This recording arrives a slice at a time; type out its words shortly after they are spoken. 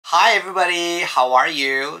Hi everybody, how are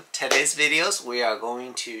you? Today's videos we are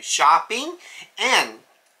going to shopping and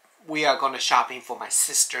we are going to shopping for my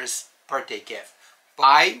sister's birthday gift.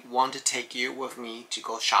 I want to take you with me to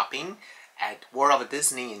go shopping at World of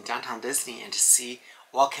Disney in downtown Disney and to see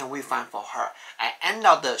what can we find for her. At the end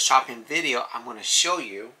of the shopping video, I'm going to show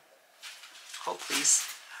you, hold please,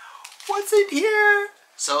 what's in here.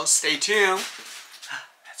 So stay tuned.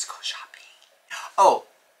 Let's go shopping. Oh,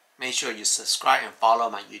 make sure you subscribe and follow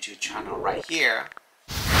my YouTube channel right here.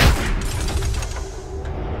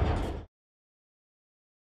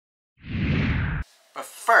 But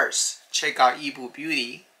first, check out Yibu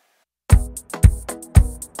Beauty.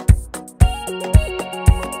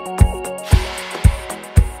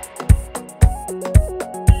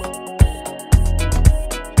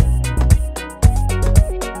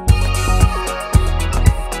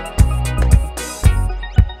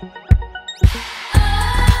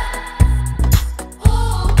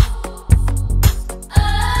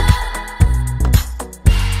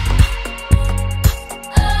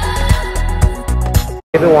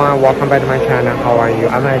 Everyone, welcome back to my channel. How are you?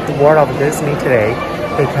 I'm at World of Disney today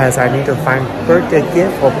because I need to find birthday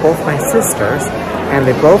gift for both my sisters, and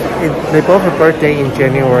they both have birthday in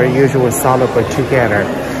January. Usually we celebrate together,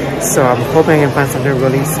 so I'm hoping I can find something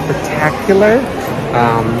really spectacular.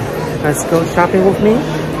 Let's go shopping with me,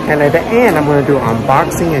 and at the end I'm going to do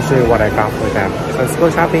unboxing and show you what I got for them. So let's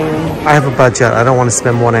go shopping. I have a budget. I don't want to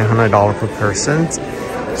spend more than $100 per person,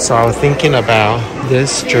 so I was thinking about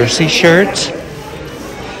this jersey shirt.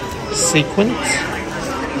 Sequence,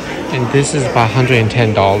 and this is about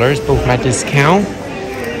 $110, but with my discount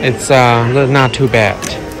it's not too bad.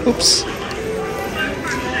 Oops.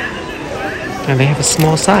 And they have a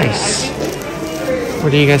small size.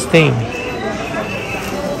 What do you guys think?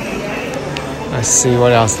 Let's see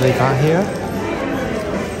what else they got here.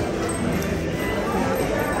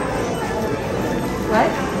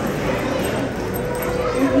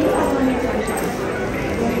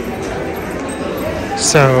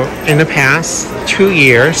 So in the past 2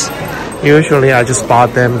 years, usually I just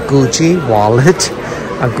bought them Gucci wallet,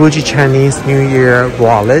 a Gucci Chinese New Year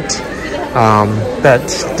wallet. But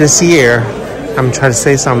this year, I'm trying to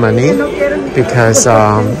save some money because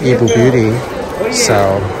Yibu Beauty.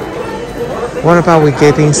 So what about we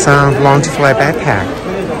getting some Loungefly backpack?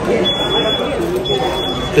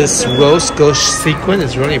 This rose gold sequin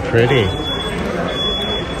is really pretty.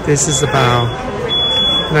 This is about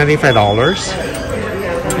 $95.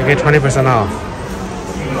 I get 20% off.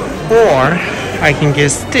 Or I can get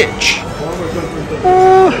Stitch.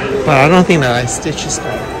 But I don't think that Stitch is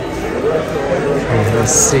good. Okay,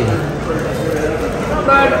 let's see.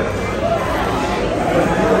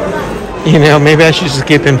 You know, maybe I should just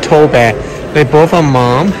give them tote bag. They both are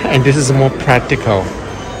mom, and this is more practical.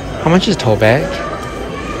 How much is tote bag?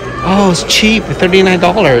 Oh, it's cheap, $39.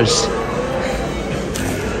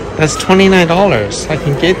 That's $29. I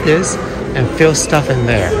can get this and fill stuff in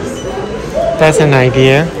there. That's an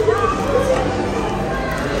idea.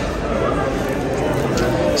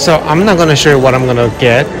 So I'm not going to show you what I'm going to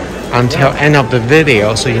get until end of the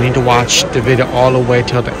video, so you need to watch the video all the way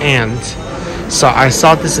till the end. So I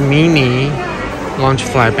saw this mini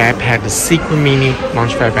Loungefly backpack, the sequin mini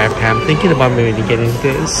Loungefly backpack. I'm thinking about maybe getting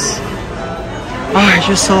this. Oh, it's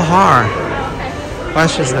just so hard. Well,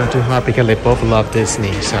 it's just not too hard because they both love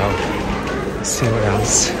Disney. So let's see what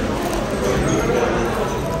else.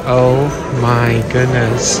 Oh my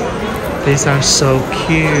goodness, these are so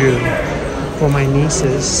cute for my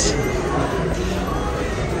nieces.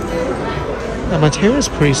 The material is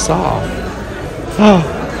pretty soft. Oh,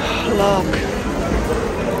 look.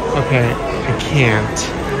 Okay, I can't.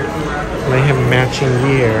 They have matching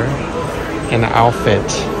gear and outfit.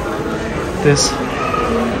 This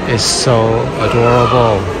is so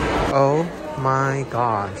adorable. Oh my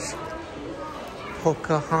gosh.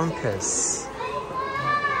 Pocahontas.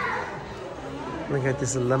 Look at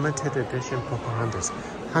this limited edition Pocahontas,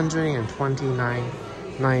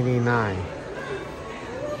 $129.99.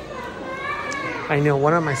 I know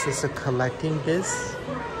one of my sisters collecting this.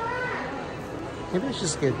 Maybe I should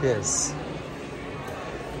just get this.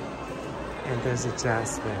 And there's a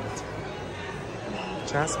Jasmine.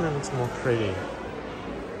 Jasmine looks more pretty.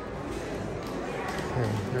 Okay,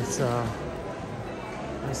 let's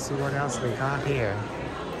see what else we got here.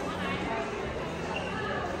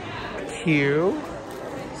 Cute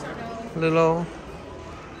little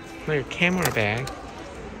camera bag.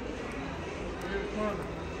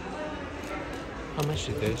 How much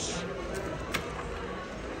is this?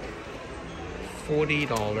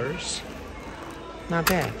 $40. Not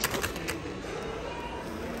bad.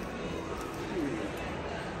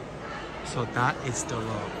 So that is the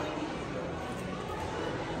logo.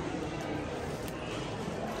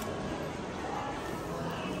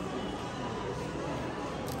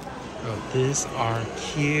 Oh, these are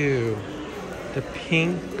cute. The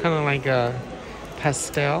pink, kind of like a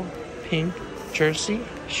pastel pink jersey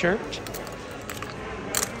shirt.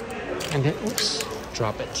 And then, oops,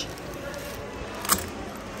 drop it.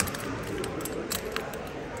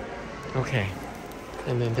 Okay.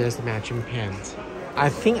 And then there's the matching pants. I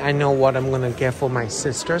think I know what I'm gonna get for my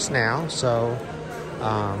sisters now, so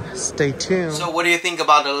stay tuned. So what do you think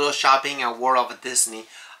about the little shopping at World of Disney?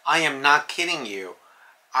 I am not kidding you.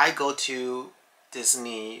 I go to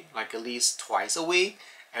Disney like at least twice a week.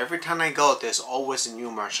 Every time I go, there's always new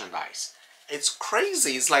merchandise. It's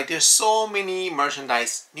crazy. It's like there's so many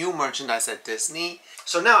new merchandise at Disney.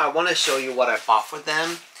 So now I want to show you what I bought for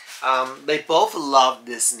them. They both love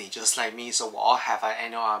Disney just like me, so we all have an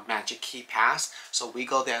annual Magic Key Pass. So we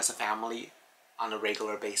go there as a family on a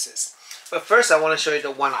regular basis. But first I want to show you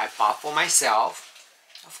the one I bought for myself.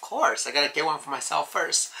 Of course, I gotta get one for myself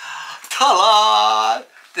first. Ta-da!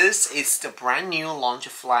 This is the brand new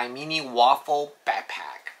Loungefly mini waffle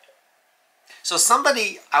backpack. So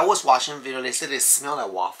I was watching a video, they said it smelled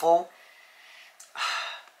like waffle.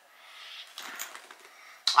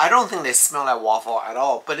 I don't think they smell like waffle at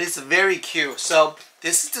all, but it's very cute. So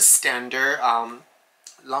this is the standard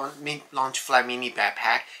Loungefly mini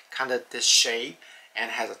backpack, kind of this shape,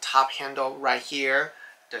 and has a top handle right here.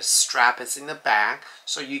 The strap is in the back,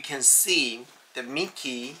 so you can see the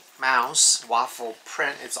Mickey Mouse waffle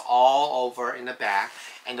print is all over in the back,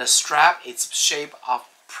 and the strap is shape of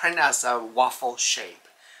print as a waffle shape.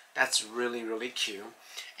 That's really, really cute.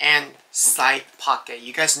 And side pocket.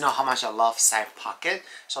 You guys know how much I love side pocket,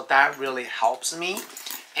 so that really helps me.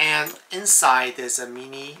 And inside there's a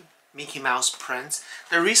mini Mickey Mouse print.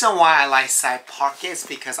 The reason why I like side pocket is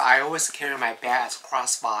because I always carry my bag as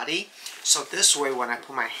crossbody. So this way when I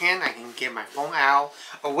put my hand, I can get my phone out.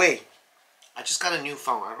 Oh wait, I just got a new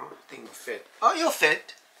phone. I don't think it'll fit. Oh, it'll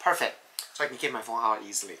fit. Perfect. So I can get my phone out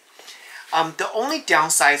easily. The only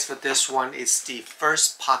downside for this one is the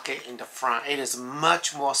first pocket in the front. It is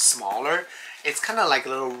much more smaller. It's kind of like a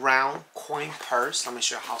little round coin purse. Let me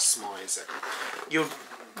show you how small is it. You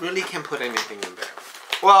really can't put anything in there.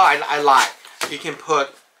 Well, I lied. You can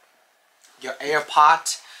put your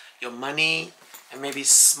AirPod, your money, and maybe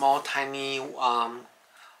small tiny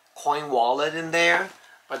coin wallet in there.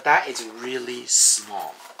 But that is really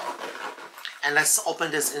small. And let's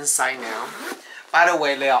open this inside now. By the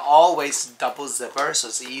way, they are always double zipper, so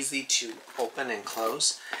it's easy to open and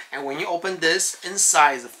close. And when you open this,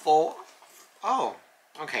 inside is full. Oh,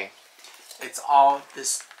 okay. It's all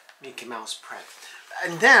this Mickey Mouse print.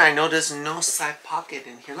 And then I know there's no side pocket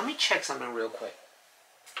in here. Let me check something real quick.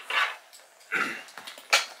 I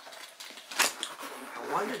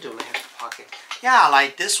wonder, do we have a pocket? Yeah,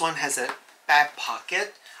 like this one has a back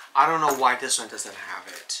pocket. I don't know why this one doesn't have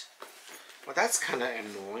it. Well, that's kind of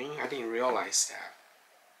annoying. I didn't realize that.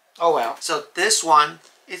 Oh well. So this one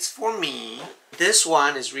is for me. This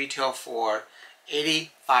one is retail for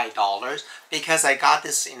 $85 because I got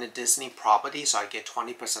this in a Disney property, so I get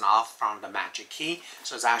 20% off from the Magic Key.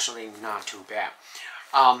 So it's actually not too bad.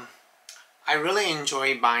 I really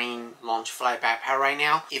enjoy buying Loungefly backpack right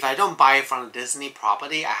now. If I don't buy it from the Disney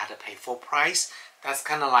property, I had to pay full price. That's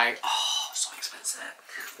kind of like, oh, so expensive.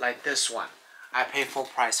 Like this one. I pay full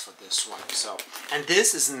price for this one. So, and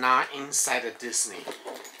this is not inside of Disney.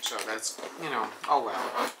 So that's, you know, oh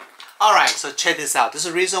well. Alright, so check this out. This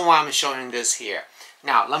is the reason why I'm showing this here.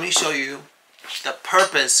 Now, let me show you the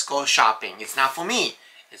purpose go shopping. It's not for me.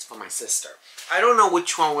 It's for my sister. I don't know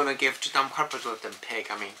which one we're going to give to them. Purpose let them pick.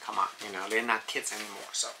 I mean, come on. You know, they're not kids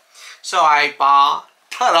anymore. So I bought,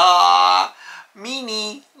 ta-da!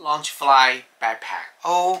 Mini Loungefly backpack.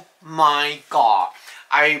 Oh my god.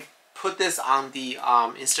 I put this on the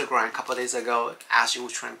Instagram a couple days ago. Asked you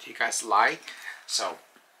which one you guys like. So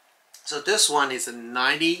this one is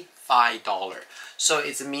 $95. So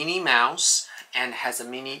it's a Minnie Mouse and has a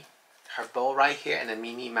mini her bow right here and a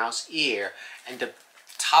Minnie Mouse ear, and the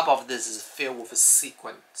top of this is filled with a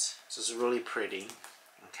sequins. So it's really pretty.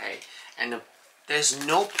 Okay, and there's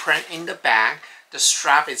no print in the back. The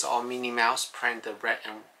strap is all Minnie Mouse print, the red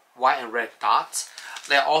and white and red dots.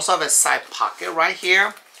 They also have a side pocket right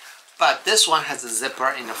here, but this one has a zipper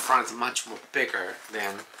in the front. It's much more bigger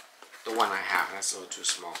than the one I have. That's a little too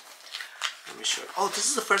small. Let me show you. Oh, this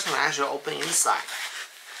is the first time I actually open inside.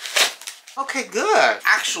 Okay, good.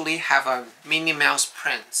 Actually have a Minnie Mouse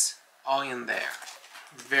prints all in there.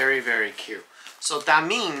 Very, very cute. So that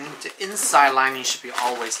means the inside lining should be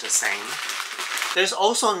always the same. There's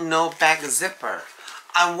also no back zipper.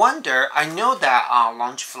 I wonder, I know that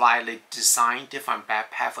Loungefly, they design different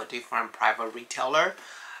backpack for different private reseller,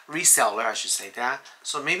 I should say that.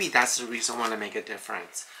 So maybe that's the reason why they make a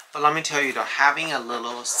difference. But let me tell you though, having a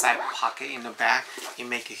little side pocket in the back, it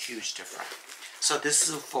make a huge difference. So this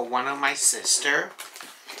is for one of my sister,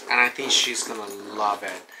 and I think she's gonna love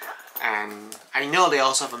it. And I know they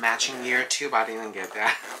also have a matching gear too, but I didn't get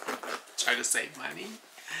that. Try to save money.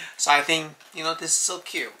 So I think, you know, this is so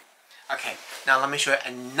cute. Okay, now let me show you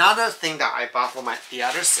another thing that I bought for the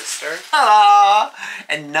other sister. Hello!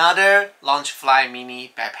 Another Loungefly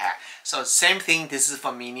mini backpack. So same thing, this is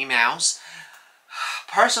for Minnie Mouse.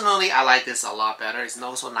 Personally, I like this a lot better. It's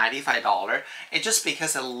also $95. It's just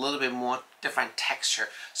because a little bit more different texture.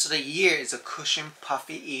 So the ear is a cushion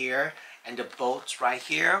puffy ear, and the bolts right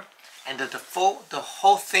here. And the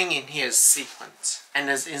whole thing in here is sequins. And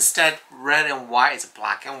there's instead red and white, it's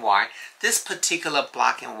black and white. This particular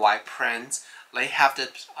black and white prints, they have the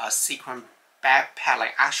sequin backpack,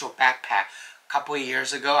 like actual backpack. A couple of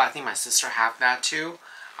years ago, I think my sister had that too.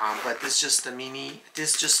 But this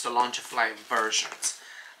is just the Loungefly versions.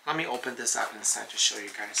 Let me open this up inside to show you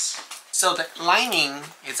guys. So the lining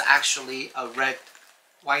is actually a red,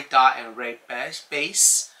 white dot and red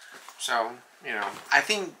base. So, you know, I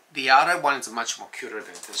think the other one is much more cuter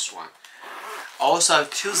than this one. Also,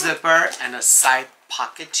 2 zipper and a side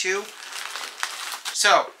pocket too.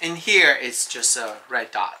 So in here, it's just a red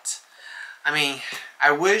dot. I mean,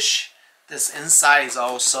 I wish this inside is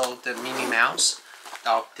also the Minnie Mouse.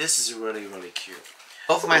 Oh, this is really, really cute.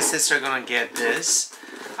 Both of my sisters are gonna get this.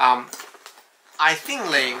 I think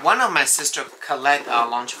one of my sisters collect a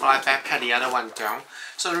Loungefly backpack, the other one don't.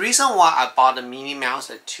 So the reason why I bought the Minnie Mouse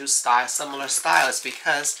at 2 similar styles is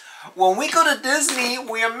because when we go to Disney,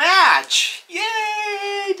 we are match.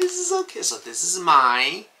 Yay! This is so cute. So this is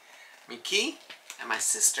my Mickey and my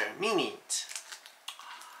sister Minnie.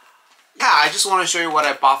 Yeah, I just want to show you what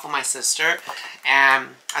I bought for my sister, and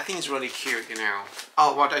I think it's really cute, you know.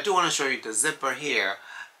 Oh, what I do want to show you the zipper here.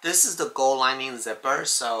 This is the gold lining zipper,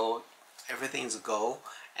 so everything's gold.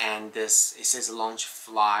 And this, it says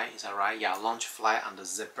Loungefly, is that right? Yeah, Loungefly on the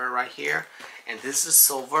zipper right here. And this is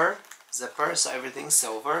silver zipper, so everything's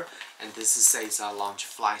silver. And this is says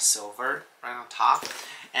Loungefly silver right on top.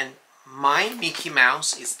 And my Mickey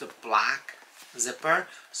Mouse is the black zipper,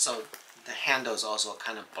 so the handle is also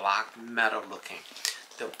kind of black metal looking.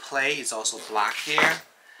 The plate is also black here.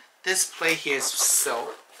 This plate here is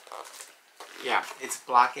silver. Yeah, it's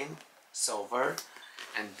black and silver.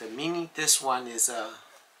 And this one is a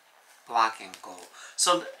black and gold.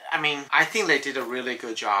 So, I mean, I think they did a really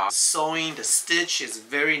good job. Sewing, the stitch is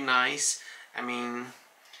very nice. I mean,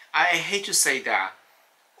 I hate to say that.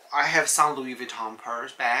 I have some Louis Vuitton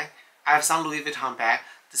purse bag. I have some Louis Vuitton bag.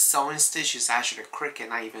 The sewing stitch is actually crooked,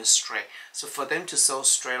 not even straight. So for them to sew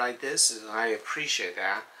straight like this, I appreciate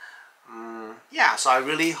that. Yeah, so I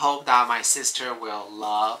really hope that my sister will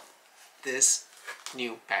love this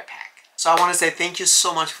new backpack. So I want to say thank you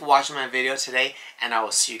so much for watching my video today, and I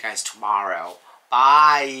will see you guys tomorrow.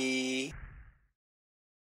 Bye!